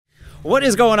What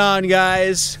is going on,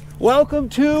 guys? Welcome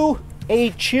to a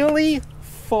chilly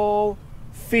fall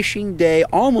fishing day,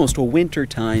 almost a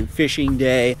wintertime fishing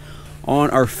day on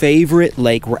our favorite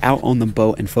lake. We're out on the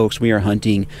boat, and folks, we are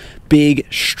hunting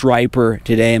big striper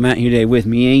today. I'm out here today with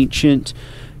me, Ancient,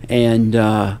 and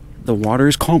the water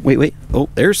is calm. Wait. Oh,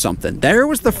 there's something. There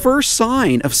was the first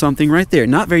sign of something right there.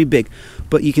 Not very big,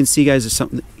 but you can see, guys, it's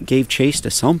something that gave chase to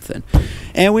something.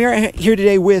 And we are here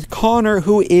today with Connor,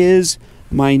 who is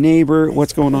my neighbor.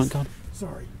 What's going on, Connor?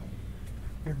 Sorry.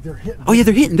 They're hitting. Oh, yeah,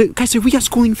 they're hitting. Guys, we got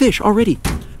schooling fish already.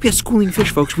 We got schooling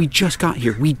fish, folks. We just got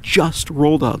here. We just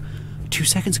rolled up 2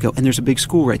 seconds ago, and there's a big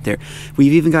school right there.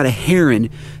 We've even got a heron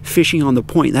fishing on the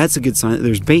point. That's a good sign that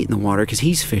there's bait in the water, because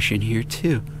he's fishing here,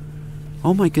 too.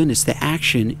 Oh, my goodness. The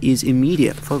action is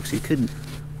immediate. Folks, you couldn't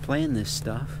plan this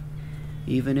stuff,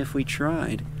 even if we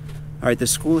tried. All right, the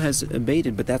school has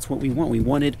abated, but that's what we want. We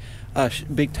wanted a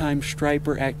big-time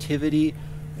striper activity,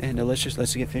 and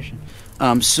let's get fishing.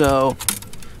 So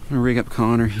I'm gonna rig up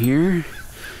Connor here.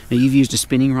 Now, you've used a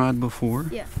spinning rod before.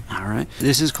 Yeah. All right.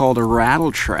 This is called a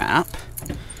rattle trap,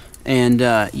 and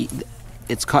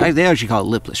it's called. They actually call it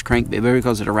lipless crankbait, but everybody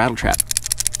calls it a rattle trap.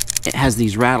 It has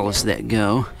these rattles that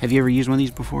go. Have you ever used one of these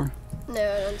before? No,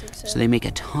 I don't think so. So they make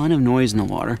a ton of noise in the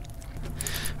water.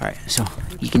 All right, so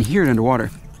you can hear it underwater.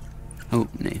 Oh,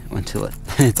 no, until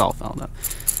it's all fouled up.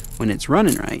 When it's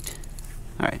running right,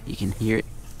 all right, you can hear it.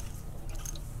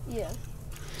 Yeah.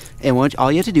 And all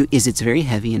you have to do is, it's very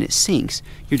heavy and it sinks.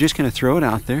 You're just going to throw it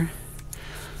out there,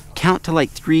 count to like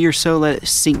 3 or so, let it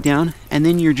sink down, and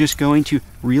then you're just going to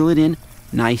reel it in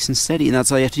nice and steady, and that's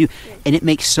all you have to do. And it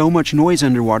makes so much noise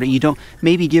underwater. You don't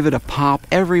maybe give it a pop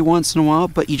every once in a while,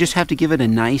 but you just have to give it a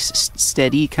nice,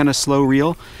 steady, kind of slow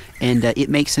reel, and it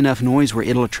makes enough noise where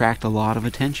it'll attract a lot of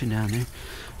attention down there.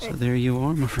 So there you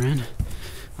are, my friend.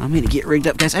 I'm gonna get rigged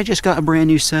up, guys. I just got a brand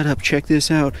new setup. Check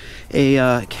this out.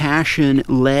 A Cashion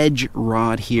ledge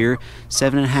rod here,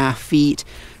 7.5 feet,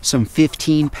 some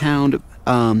 15-pound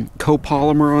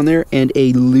copolymer on there, and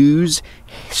a Lew's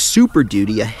Super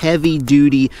Duty, a heavy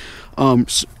duty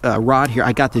rod here.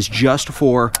 I got this just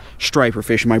for striper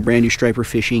fishing, my brand new striper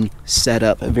fishing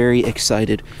setup. Very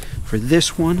excited for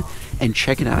this one. And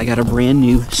check it out, I got a brand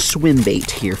new swim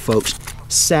bait here, folks.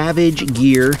 Savage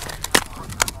Gear.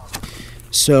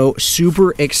 So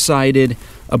super excited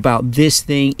about this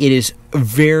thing. It is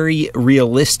very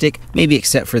realistic, maybe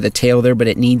except for the tail there, but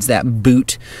it needs that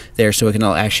boot there so it can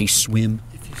actually swim.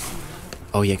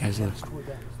 Oh yeah, guys.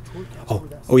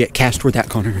 Oh yeah, cast toward that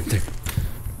corner right there.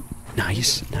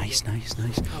 Nice.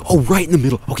 Oh, right in the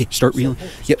middle. Okay, start reeling.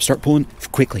 Yep, start pulling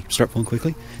quickly.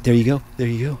 There you go.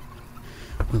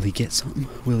 Will he get something?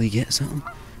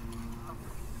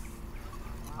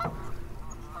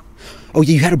 Oh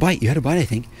yeah, you had a bite, I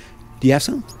think. Do you have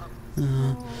some?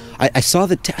 I saw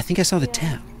the I think I saw the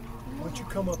tap. Why don't you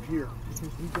come up here? Because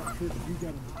we got him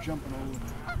jumping all over.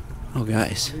 Oh,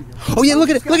 guys. Oh yeah, look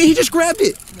at it. Look, he just grabbed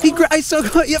it. I saw.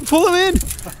 Yep, pull him in.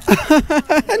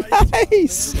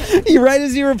 Nice. You right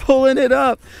as you were pulling it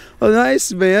up. Oh,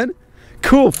 nice, man.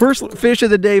 Cool. First fish of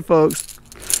the day, folks.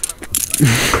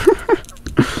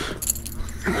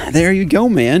 There you go,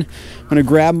 man. I'm gonna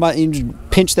grab my and just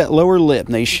pinch that lower lip.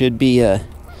 They should be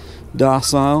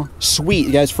docile.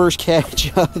 Sweet, guys. First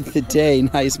catch of the day.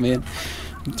 Nice, man.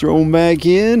 Throw them back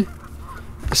in.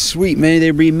 Sweet, man.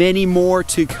 There'll be many more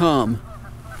to come.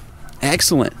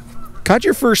 Excellent. Caught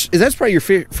your first. That's probably your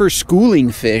first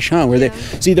schooling fish, huh? Where they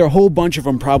see there are a whole bunch of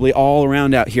them probably all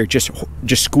around out here, just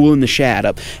schooling the shad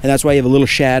up, and that's why you have a little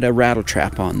shad rattle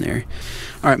trap on there.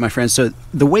 All right, my friends. So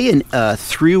the way in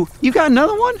through, you got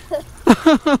another one?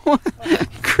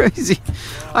 Crazy.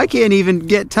 I can't even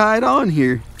get tied on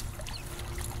here.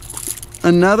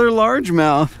 Another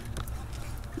largemouth.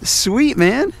 Sweet,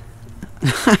 man.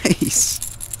 Nice.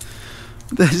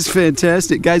 That is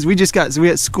fantastic. Guys, we got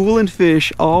schooling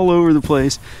fish all over the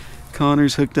place.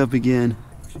 Connor's hooked up again.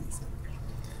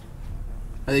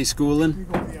 Are they schooling?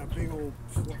 Yeah,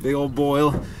 big old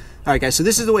boil. All right, guys, so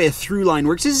this is the way a through line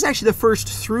works. This is actually the first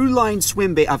through line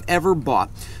swim bait I've ever bought.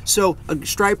 So a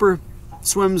striper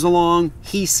swims along,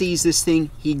 he sees this thing,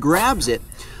 he grabs it.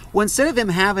 Well, instead of him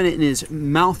having it in his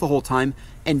mouth the whole time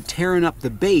and tearing up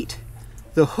the bait,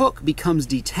 the hook becomes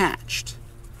detached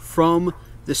from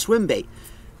the swim bait.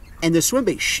 And the swim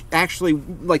bait actually,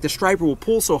 like the striper will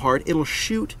pull so hard, it'll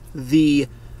shoot the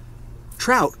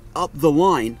trout up the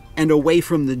line and away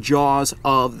from the jaws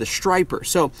of the striper.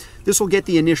 So this will get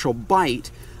the initial bite,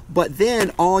 but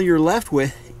then all you're left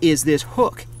with is this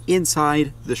hook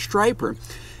inside the striper.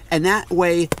 And that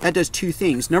way, that does two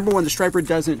things. Number one, the striper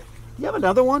doesn't... You have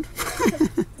another one?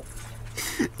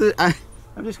 I'm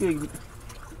just gonna...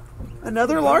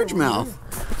 Another largemouth.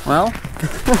 Well,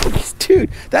 dude,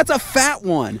 that's a fat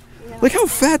one. Yeah. Look how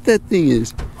fat that thing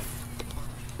is.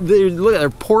 Look, they're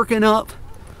porking up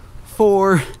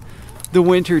for the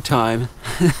winter time.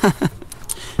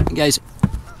 Guys,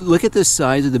 look at the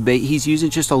size of the bait. He's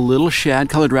using just a little shad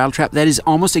colored rattle trap. That is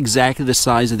almost exactly the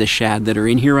size of the shad that are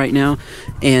in here right now.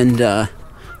 And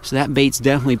so that bait's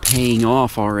definitely paying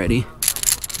off already.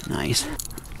 Nice.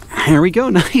 There we go.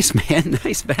 Nice, man.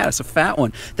 Nice bass. A fat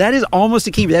one. That is almost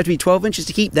a keep. That have to be 12 inches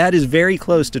to keep. That is very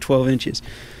close to 12 inches.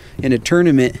 In a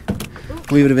tournament,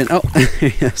 we would have been... Oh,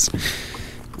 yes.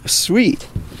 Sweet.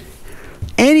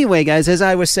 Anyway, guys, as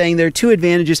I was saying, there are two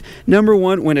advantages. Number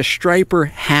one, when a striper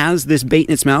has this bait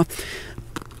in its mouth,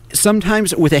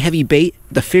 sometimes with a heavy bait,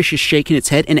 the fish is shaking its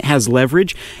head and it has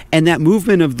leverage, and that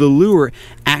movement of the lure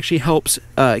actually helps,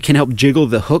 can help jiggle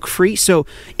the hook free, so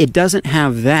it doesn't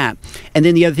have that. And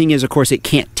then the other thing is, of course, it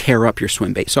can't tear up your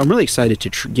swim bait. So I'm really excited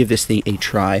to give this thing a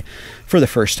try for the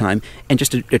first time, and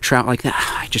just a trout like that,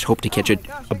 I just hope to catch a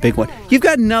big one. You've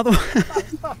got another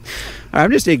one.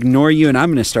 I'm just ignore you and I'm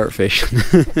gonna start fishing.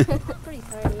 Pretty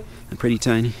tiny. Pretty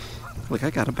tiny. Look, I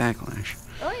got a backlash.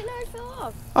 Oh, wait, no, it fell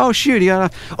off. Oh shoot, you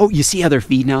got a... Oh, you see how they're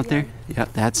feeding out there? Yeah,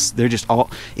 they're just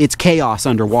all... It's chaos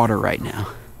underwater right now.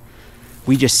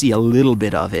 We just see a little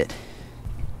bit of it.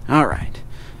 All right.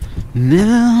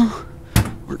 Now,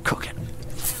 we're cooking.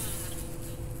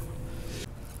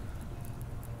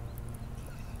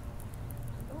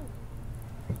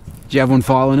 Did you have one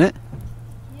fall in it?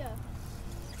 Yeah.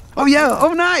 Oh yeah,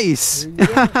 oh nice!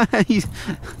 He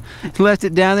left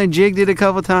it down there, jigged it a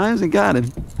couple times and got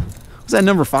him. Was that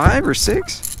number 5 or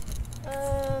 6?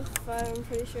 5, I'm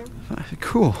pretty sure. 5,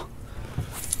 cool.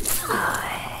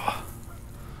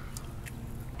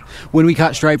 When we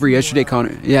caught striper yesterday,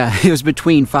 Connor, yeah, it was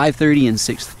between 5:30 and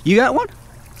 6. You got one?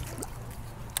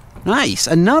 Nice,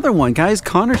 another one, guys.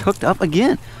 Connor's hooked up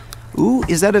again. Ooh,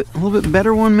 is that a little bit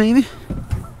better one, maybe?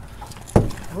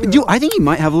 Dude, I think he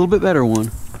might have a little bit better one.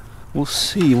 We'll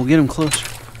see. We'll get him closer.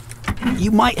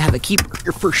 You might have a keeper,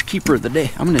 your first keeper of the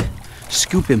day. I'm gonna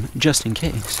scoop him just in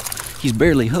case. He's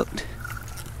barely hooked.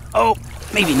 Oh,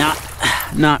 maybe not.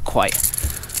 Not quite.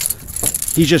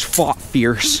 He just fought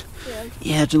fierce.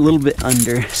 Yeah, it's a little bit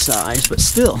undersized, but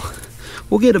still,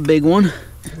 we'll get a big one.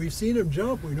 We've seen them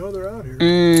jump. We know they're out here.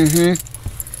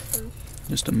 Mm-hmm.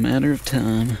 Just a matter of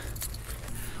time.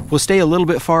 We'll stay a little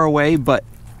bit far away, but...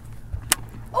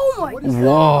 Oh my God.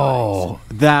 Whoa,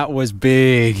 that was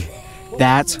big.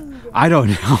 That's... I don't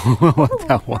know what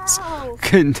that was.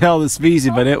 Couldn't tell the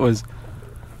species, but it was...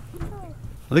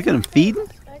 Look at him feeding.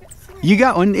 You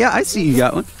got one? Yeah, I see you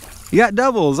got one. You got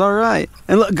doubles, all right.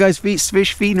 And look, guys,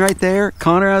 fish feeding right there.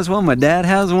 Connor has one. My dad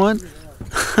has one.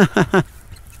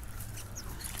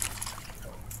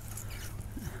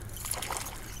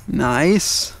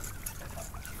 Nice.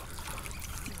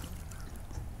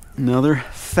 Another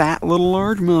fat little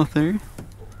largemouth there.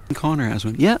 Connor has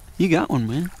one. Yeah, you got one,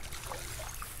 man.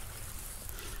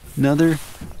 Another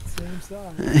Same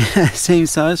size. same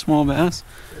size, small bass.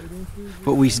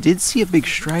 But we did see a big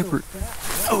striper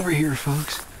over here,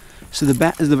 folks. So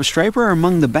the striper are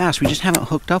among the bass. We just haven't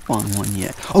hooked up on one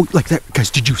yet. Oh, like that, guys!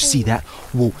 Did you see that?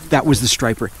 Whoa, that was the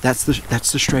striper. That's the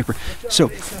striper. So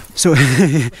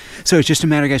it's just a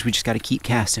matter, guys. We just got to keep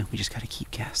casting. We just got to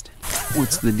keep casting.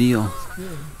 What's the deal?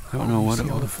 I don't know what it See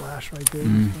all the was. flash right there.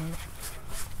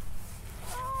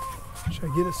 Should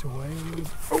I get us away?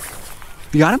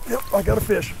 You got him? Yep, I got a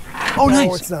fish. Oh, No,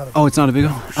 nice. it's not a- Oh, it's not a big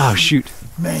one. Oh, shoot.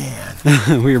 Man.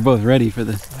 We were both ready for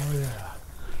this. Oh yeah.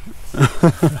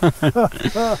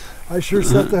 I sure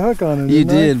set the hook on him. You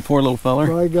didn't I? did, poor little feller.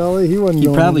 By golly, he wasn't He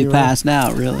going probably anywhere. passed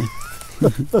out, really.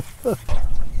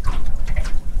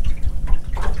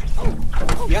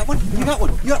 You got one? You got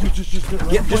one? You got one?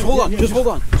 Yeah, just hold on. Just hold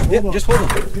on. Yeah, just hold on.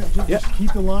 Yeah, just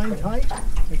keep the line tight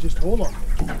and just hold on.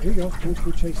 There you go.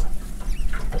 We're chasing.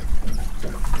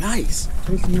 Nice.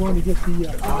 Jason, you want to get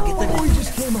the... oh, he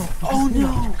just came out. Oh,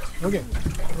 no. Okay.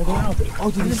 Well, they're out there. Oh,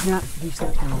 did he snap? Did he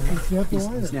snap the line? He snapped the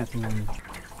line. He snapped the line.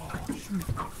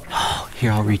 Oh,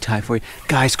 here, I'll retie for you.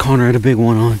 Guys, Connor had a big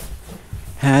one on.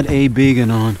 Had a big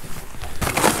one on.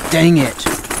 Dang it.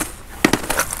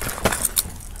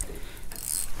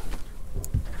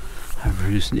 I've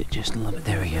loosened it just a little bit.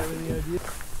 There we go.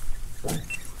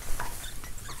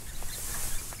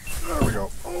 There we go.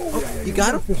 Oh, You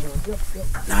got him? fish on. Yep,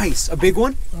 yep. Nice. A big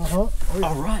one? Uh-huh. Oh, yeah.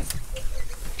 All right.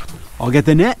 I'll get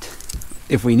the net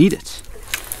if we need it.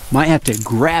 Might have to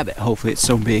grab it. Hopefully it's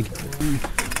so big.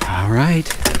 All right.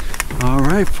 All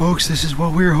right, folks. This is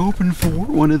what we were hoping for.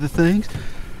 One of the things.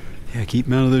 Yeah, keep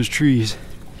them out of those trees.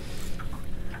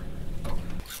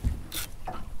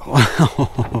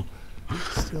 Wow.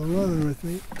 Still running with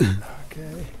me.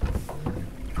 Okay.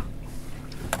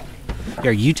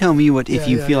 Here, you tell me what if Yeah,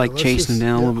 you yeah, feel yeah. like Let's chasing just- him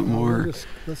down a yeah, little bit more.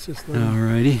 Let's just let him,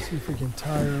 Alrighty. see if we can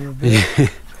tire him a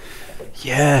bit.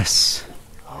 Yes.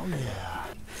 Oh yeah.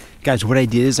 Guys, what I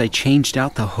did is I changed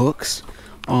out the hooks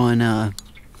on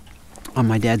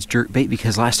my dad's jerk bait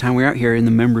because last time we were out here in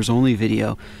the members only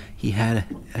video, he had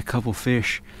a couple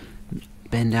fish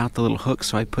bend out the little hooks,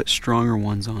 so I put stronger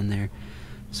ones on there.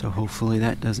 So hopefully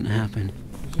that doesn't happen.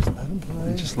 Just let him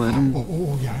play. Just let him.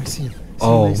 Oh yeah, I see him. See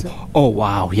Oh, him, Lisa? oh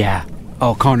wow, yeah.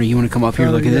 Oh, Connor, you want to come up here?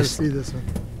 Connor, Look at you gotta this. See this one.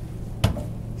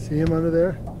 See him under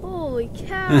there? Holy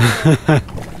cow! That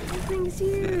thing's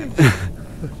huge.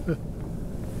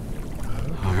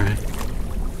 All right.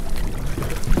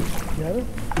 Got him?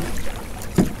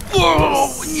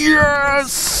 Oh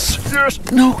yes!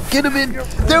 Yes! No, get him in.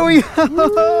 There we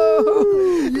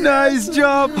go. Nice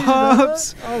job,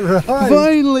 Pops. All right.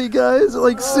 Finally, guys, at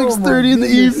like Oh, 6:30 in the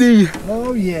my goodness. evening.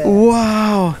 Oh yeah.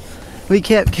 Wow. We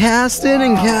kept casting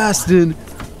and casting.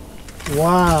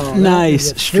 Wow. that Nice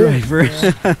is a fish, striper.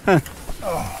 man.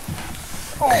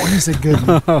 Oh, he's a good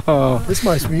one. This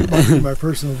might be my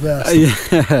personal best.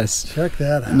 Yes. Check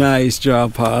that out. Nice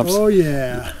job, Pops. Oh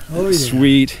yeah. Oh yeah.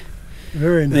 Sweet.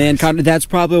 Very nice. Man, Connor, that's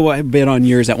probably what bit on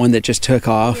yours, that one that just took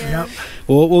off. Yep.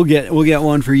 We'll get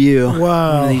one for you.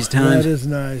 Wow. One of these times. That is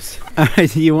nice. All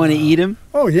right, you want to eat him?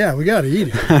 Oh yeah, we got to eat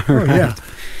it. Oh yeah.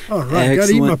 All right. Got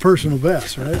to eat my Excellent. personal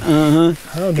best, right? Uh-huh.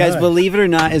 Oh, Guys, nice. believe it or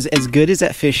not, as good as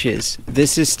that fish is,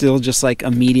 this is still just like a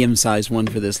medium-sized one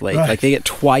for this lake. Right. Like they get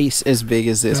twice as big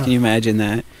as this. Yeah. Can you imagine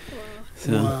that?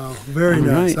 So, Wow. Very All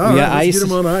nice. right. All We right. got Let's ice. get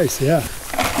him on ice. Yeah.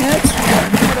 yeah, it's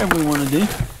whatever we want to do.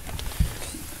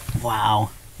 Wow.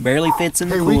 Barely fits in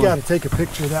the Hey, pool. we got to take a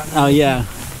picture of that. Oh yeah.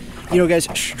 You know, guys,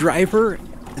 striper,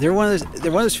 they're one of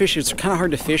those fish that's kind of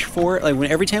hard to fish for. Like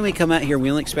every time we come out here, we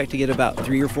only expect to get about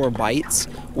 3 or 4 bites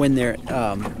when they're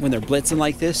blitzing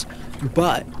like this.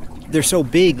 But they're so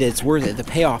big that it's worth it. The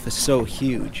payoff is so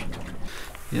huge.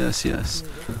 Yes, yes.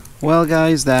 Well,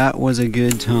 guys, that was a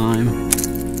good time.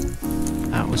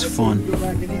 That was fun. Go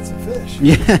back and eat some fish.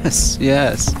 Yes,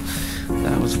 yes.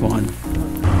 That was fun.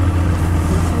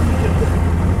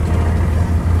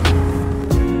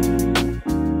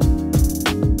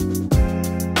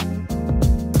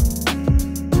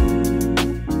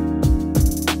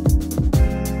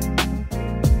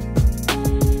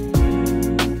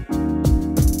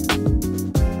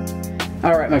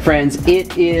 All right, my friends,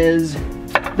 it is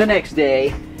the next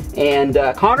day, and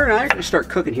Connor and I are going to start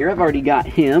cooking here. I've already got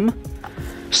him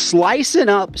slicing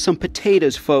up some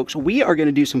potatoes, folks. We are going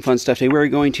to do some fun stuff today. We're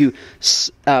going to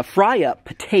fry up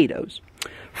potatoes,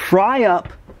 fry up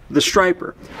the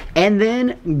striper, and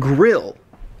then grill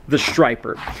the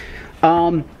striper.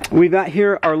 We've got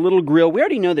here our little grill. We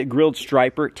already know that grilled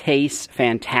striper tastes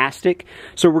fantastic,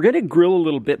 so we're going to grill a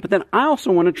little bit, but then I also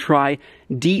want to try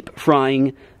deep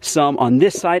frying some on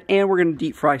this side, and we're going to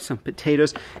deep fry some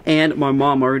potatoes, and my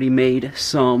mom already made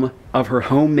some of her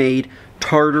homemade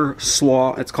tartar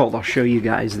slaw. It's called, I'll show you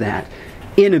guys that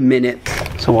in a minute.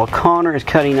 So while Connor is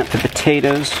cutting up the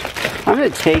potatoes, I'm going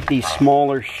to take these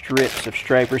smaller strips of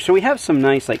striper. So we have some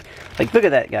nice, like look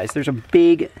at that, guys. There's a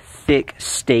big, thick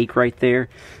steak right there.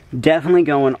 Definitely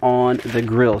going on the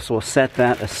grill, so we'll set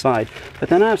that aside. But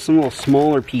then I have some little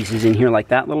smaller pieces in here, like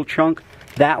that little chunk.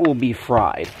 That will be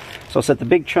fried. So I'll set the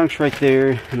big chunks right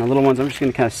there, and the little ones, I'm just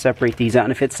going to kind of separate these out.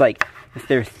 And if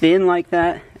they're thin like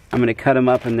that, I'm going to cut them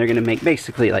up, and they're going to make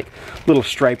basically like little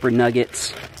striper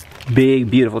nuggets. Big,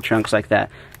 beautiful chunks like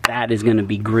that. That is going to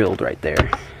be grilled right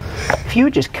there. If you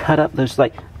would just cut up those,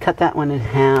 like, cut that one in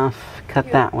half,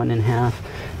 cut that one in half,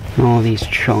 and all these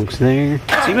chunks there.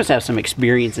 So you must have some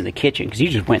experience in the kitchen, because you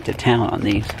just went to town on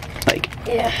these. Like,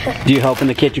 Yeah. do you help in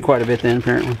the kitchen quite a bit then,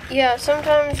 apparently? Yeah,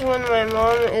 sometimes when my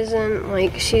mom isn't,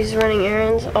 like, she's running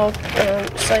errands, I'll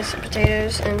slice the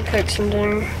potatoes and cook some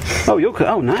dinner. Oh, you'll cook.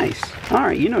 Oh, nice. All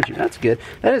right, you know what that's good.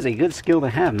 That is a good skill to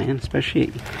have, man,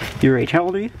 especially at your age. How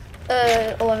old are you?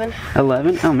 11.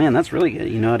 11? Oh man, that's really good.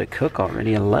 You know how to cook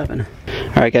already, 11.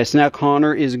 Alright guys, so now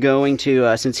Connor is going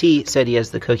to, since he said he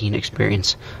has the cooking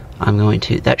experience, I'm going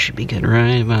to, that should be good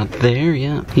right about there,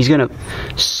 yeah. He's going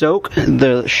to soak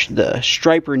the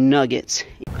striper nuggets.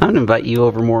 I'm going to invite you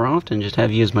over more often, just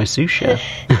have you as my sous chef.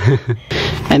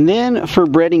 And then for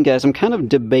breading, guys, I'm kind of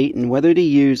debating whether to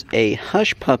use a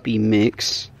Hush Puppy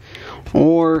mix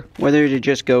or whether to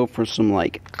just go for some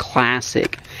like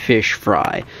classic fish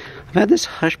fry. I've had this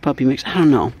Hush Puppy mix. I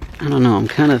don't know. I'm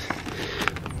kind of...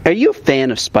 Are you a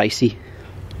fan of spicy?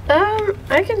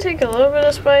 I can take a little bit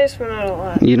of spice, but not a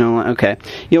lot. You know, okay.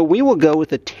 You know, we will go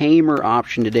with a tamer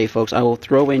option today, folks. I will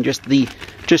throw in just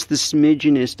just the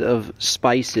smidgenest of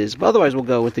spices. But otherwise, we'll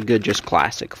go with the good, just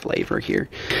classic flavor here.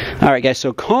 All right, guys,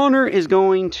 so Connor is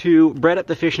going to bread up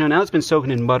the fish now. Now it's been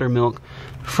soaking in buttermilk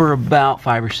for about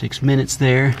 5 or 6 minutes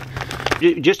there.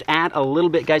 Just add a little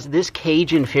bit, guys. This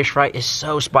Cajun fish fry is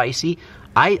so spicy.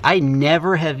 I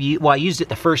never have used, well, I used it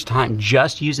the first time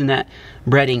just using that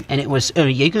breading, and it was,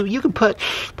 you could put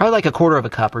probably like 1/4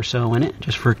 cup or so in it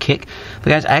just for a kick.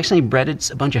 But guys, I actually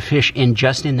breaded a bunch of fish in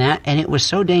just in that, and it was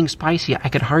so dang spicy I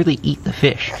could hardly eat the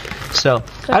fish. So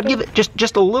I'd give it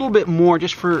just a little bit more,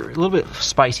 just for a little bit of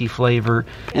spicy flavor.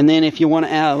 And then if you want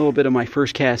to add a little bit of my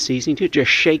first cast seasoning to it,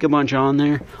 just shake a bunch on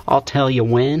there. I'll tell you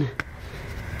when.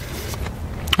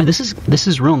 This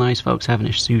is real nice, folks, having a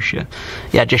sushi.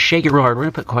 Yeah, just shake it real hard. We're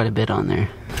going to put quite a bit on there.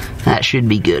 That should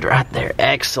be good right there.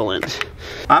 Excellent.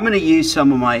 I'm going to use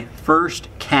some of my first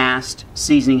cast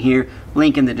seasoning here.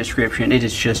 Link in the description. It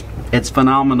is just, it's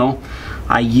phenomenal.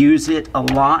 I use it a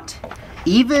lot.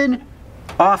 Even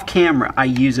off camera, I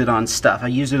use it on stuff. I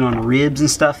used it on ribs and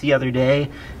stuff the other day,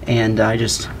 and I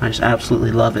just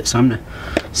absolutely love it. So I'm going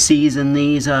to season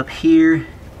these up here.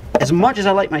 As much as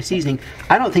I like my seasoning,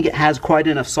 I don't think it has quite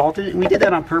enough salt in it. And we did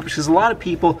that on purpose because a lot of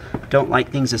people don't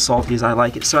like things as salty as I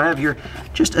like it. So I have here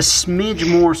just a smidge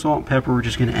more salt and pepper we're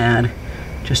just going to add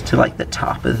just to like the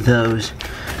top of those.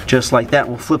 Just like that.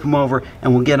 We'll flip them over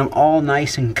and we'll get them all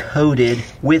nice and coated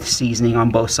with seasoning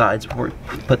on both sides before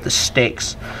we put the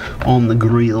steaks on the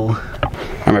grill. All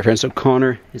right, my friends, so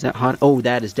Connor, is that hot? Oh,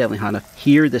 that is definitely hot enough.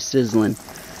 Hear the sizzling.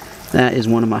 That is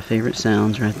one of my favorite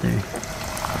sounds right there.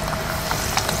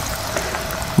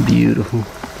 Beautiful.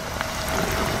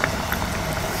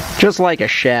 Just like a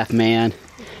chef, man.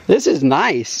 This is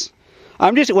nice.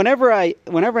 I'm just, whenever I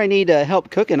need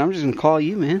help cooking, I'm just gonna call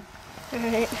you, man. All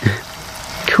right.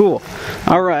 Cool.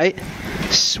 All right.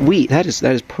 Sweet. That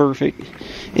is perfect.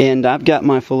 And I've got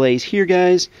my fillets here,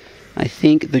 guys. I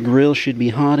think the grill should be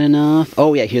hot enough.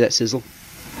 Oh yeah, hear that sizzle?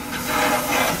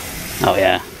 Oh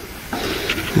yeah.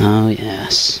 Oh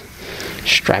yes.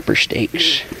 Striper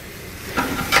steaks.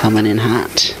 Coming in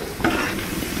hot.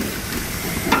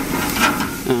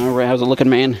 Alright, how's it looking,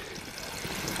 man?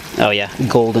 Oh yeah,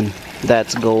 golden.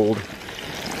 That's gold.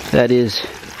 That is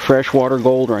freshwater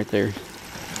gold right there.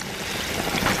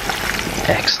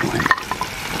 Excellent.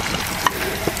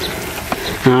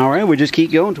 Alright, we just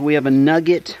keep going until we have a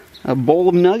nugget, a bowl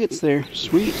of nuggets there.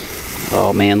 Sweet.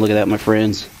 Oh man, look at that, my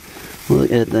friends.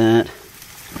 Look at that.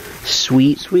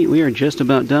 Sweet, sweet. We are just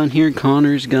about done here.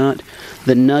 Connor's got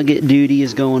the nugget duty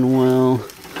is going well.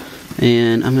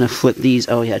 And I'm going to flip these.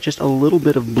 Oh yeah, just a little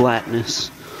bit of blackness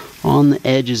on the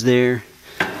edges there.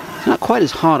 It's not quite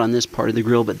as hot on this part of the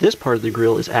grill, but this part of the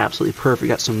grill is absolutely perfect.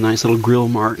 Got some nice little grill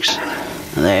marks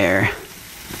there.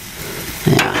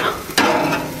 Yeah.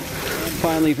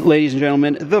 Finally, ladies and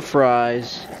gentlemen, the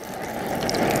fries.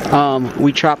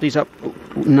 We chopped these up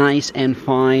nice and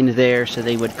fine there so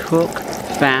they would cook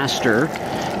faster. In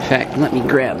fact, let me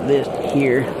grab this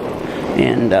here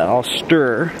and I'll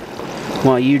stir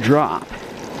while you drop.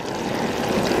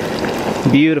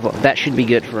 Beautiful. That should be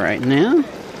good for right now.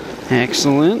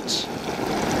 Excellent.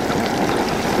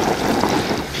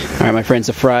 Alright, my friends,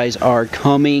 the fries are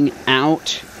coming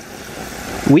out.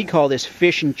 We call this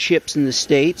fish and chips in the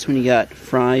States when you got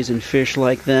fries and fish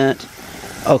like that.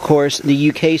 Of course, the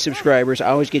UK subscribers, I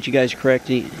always get you guys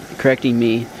correcting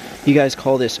me. You guys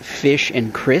call this fish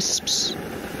and crisps,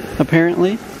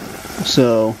 apparently.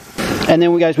 So, and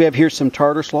then we have here some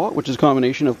tartar slaw, which is a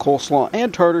combination of coleslaw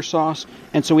and tartar sauce.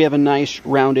 And so we have a nice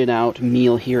rounded out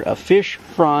meal here of fish,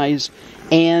 fries,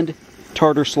 and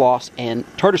tartar sauce and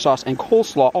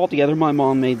coleslaw all together. My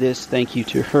mom made this. Thank you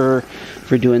to her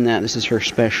for doing that. This is her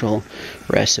special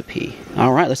recipe.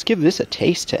 All right, let's give this a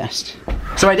taste test.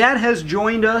 So my dad has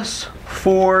joined us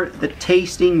for the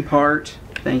tasting part.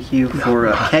 Thank you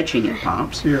for catching it,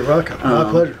 Pops. You're welcome. My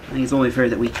pleasure. I think it's only fair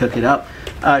that we cook it up.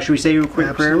 Should we say a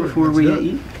quick prayer before we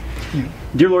eat?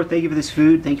 Dear Lord, thank you for this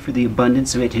food. Thank you for the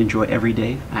abundance of it to enjoy every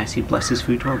day. I ask you to bless this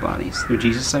food to our bodies. Through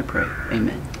Jesus I pray.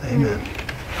 Amen. Amen.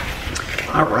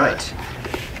 All right.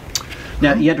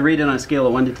 Now, you have to rate it on a scale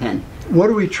of 1 to 10. What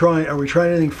are we trying? Are we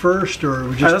trying anything first, or are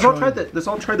we just let's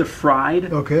all try the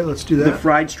fried. Okay, let's do that. The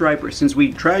fried striper. Since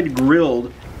we tried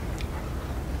grilled.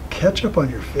 Ketchup on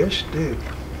your fish? Dude.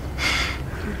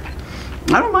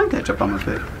 I don't mind ketchup on my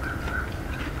fish.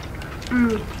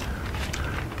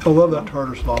 I love that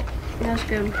tartar slaw. That's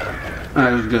good.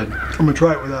 That was good. I'm going to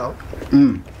try it without.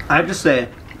 I have to say,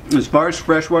 as far as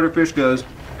freshwater fish goes,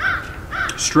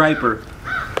 striper.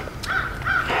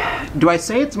 Do I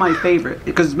say it's my favorite?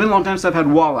 Because it's been a long time since I've had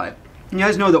walleye. You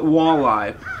guys know that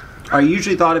walleye are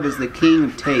usually thought of as the king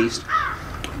of taste.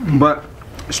 But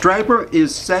Striper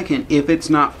is second if it's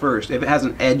not first, if it has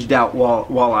an edged out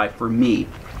walleye for me,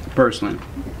 personally.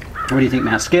 What do you think,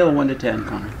 Matt? Scale of 1 to 10,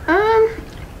 Connor.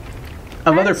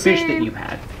 Of other fish that you've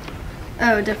had.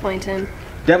 Oh, definitely 10.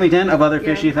 Definitely 10 of other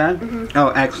fish you've had? Mm-hmm. Oh,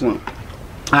 excellent.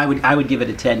 I would give it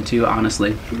a 10 too,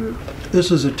 honestly. Mm-hmm.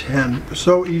 This is a 10,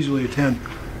 so easily a 10.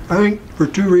 I think for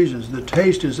two reasons. The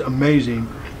taste is amazing,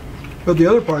 but the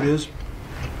other part is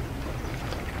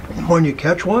when you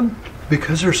catch one,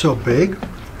 because they're so big,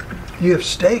 you have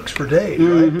steaks for days,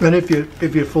 right? And if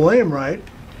you fillet them right,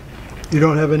 you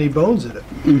don't have any bones in it.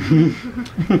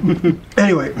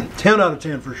 Anyway, 10 out of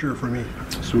 10 for sure for me.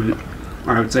 Sweet.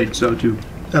 I would say so too.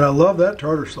 And I love that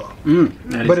tartar sauce.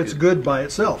 But it's good by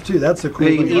itself too. That's the cool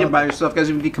Yeah, you thing. can eat it about by yourself, guys.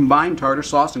 If you combine tartar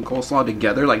sauce and coleslaw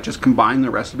together, like just combine the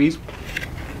recipes,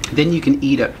 then you can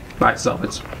eat it by itself.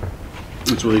 It's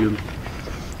really good.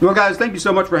 Well, guys, thank you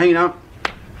so much for hanging out.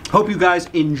 Hope you guys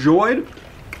enjoyed.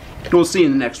 We'll see you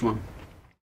in the next one.